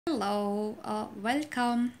Hello,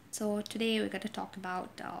 welcome. So today we're going to talk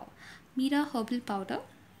about Meera herbal powder.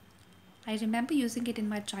 I remember using it in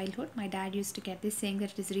my childhood. My dad used to get this saying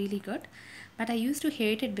that it is really good, but I used to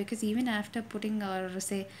hate it because even after putting or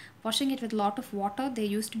say washing it with a lot of water,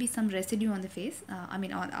 there used to be some residue on the face. On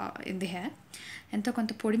in the hair. ఎంతో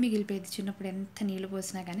కొంత పొడి మిగిలిపోయేది చిన్నప్పుడు ఎంత నీళ్ళు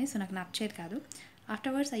పోసినా కానీ so నాకు నచ్చేది కాదు.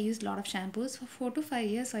 Afterwards, I used a lot of shampoos. For 4 to 5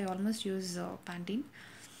 years, I almost used Pantene.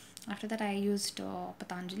 After that, I used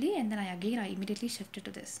Patanjali, and then I immediately shifted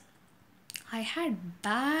to this. I had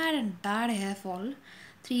bad hair fall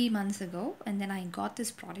 3 months ago, and then I got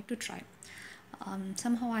this product to try.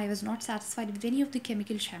 Somehow I was not satisfied with any of the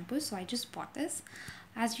chemical shampoos, so I just bought this.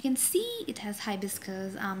 As you can see, it has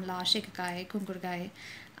hibiscus, amla, shikakai, kunkurgai,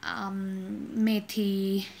 methi,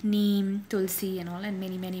 neem, tulsi, and all, and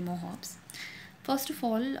many more herbs. First of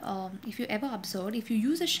all, if you ever observed, if you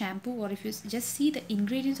use a shampoo or if you just see the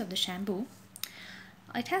ingredients of the shampoo,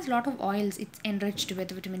 it has a lot of oils. It's enriched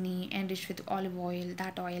with vitamin E, enriched with olive oil,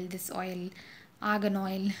 that oil, this oil, argan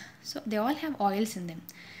oil. So they all have oils in them.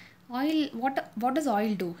 Oil, what does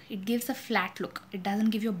oil do? It gives a flat look. It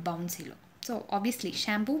doesn't give you a bouncy look. So obviously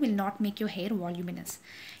shampoo will not make your hair voluminous.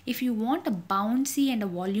 If you want a bouncy and a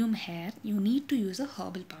volume hair, you need to use a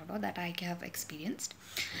herbal powder that I have experienced.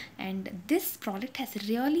 And this product has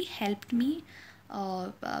really helped me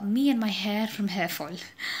and my hair from hair fall.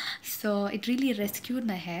 So it really rescued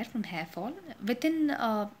my hair from hair fall. Within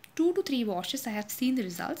 2 to 3 washes, I have seen the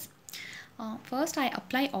results. First, I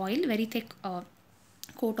apply oil, very thick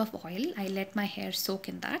coat of oil. I let my hair soak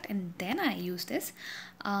in that, and then I use this.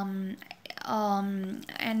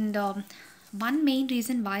 One main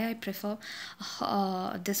reason why I prefer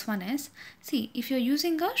this one is, see, if you're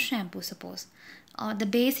using a shampoo, suppose the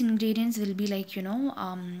base ingredients will be like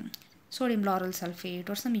sodium lauryl sulfate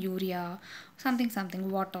or some urea, something,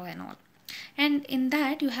 water and all. And in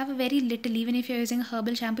that you have a very little, even if you're using a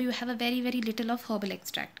herbal shampoo, you have a very little of herbal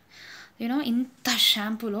extract. ఇంత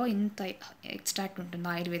షాంపూలో ఇంత extract ఉంటుంది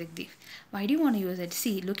ఆయుర్వేదిక్ది. Why do want use it?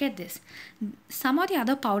 See, look at this. Some of the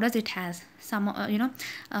other powders it has some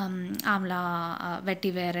amla,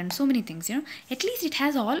 vetiver and so many things. At least it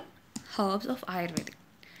has all herbs of ayurvedic.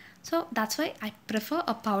 So that's why I prefer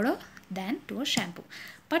a powder than to a shampoo.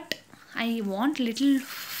 But I want little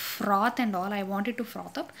froth and all. I want it to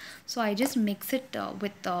froth up, so I just mix it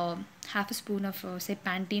with half a spoon of say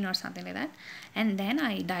Pantene or something like that, and then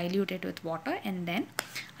I dilute it with water, and then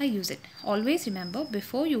I use it. Always remember,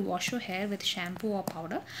 before you wash your hair with shampoo or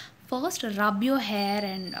powder, first rub your hair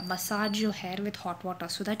and massage your hair with hot water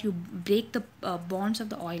so that you break the bonds of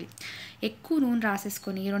the oil. ఎక్కువ నూనె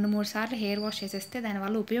రాసేసుకొని 2-3 సార్లు hair wash చేసేస్తే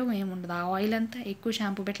దానివల్ల ఉపయోగం ఏముండదు. ఆ oil అంతా ఎక్కువ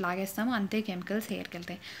షాంపూ పెట్టి లాగేస్తాము, అంతే కెమికల్స్ హెయిర్కి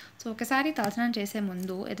వెళ్తాయి. సో ఒకసారి తలస్నానం చేసే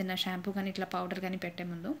ముందు ఏదైనా షాంపూ కానీ ఇట్లా పౌడర్ కానీ పెట్టే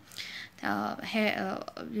ముందు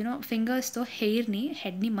ఫింగర్స్తో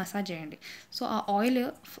హెడ్ని మసాజ్ చేయండి. సో ఆ ఆయిల్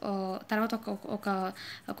తర్వాత ఒక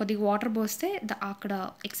కొద్దిగా వాటర్ పోస్తే అక్కడ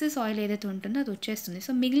ఎక్సెస్ ఆయిల్ ఏదైతే ఉంటుందో అది వచ్చేస్తుంది.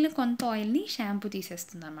 సో మిగిలిన కొంత ఆయిల్ని షాంపూ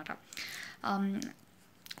తీసేస్తుంది అనమాట.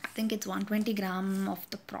 I think it's 120 gram of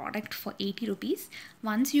the product for 80 rupees.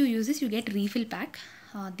 Once you use this, you get refill pack.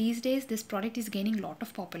 These days this product is gaining a lot of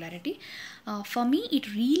popularity. For me, it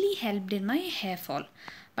really helped in my hair fall,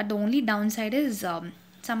 but the only downside is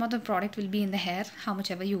some of the product will be in the hair how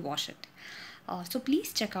much ever you wash it. So please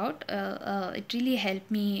check out. It really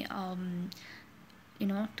helped me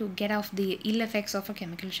to get off the ill effects of a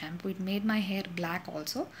chemical shampoo. It made my hair black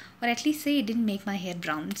also, or at least say it didn't make my hair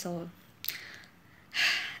brown. So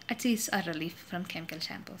at least a relief from chemical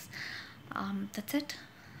shampoos. That's it.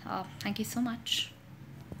 Thank you so much.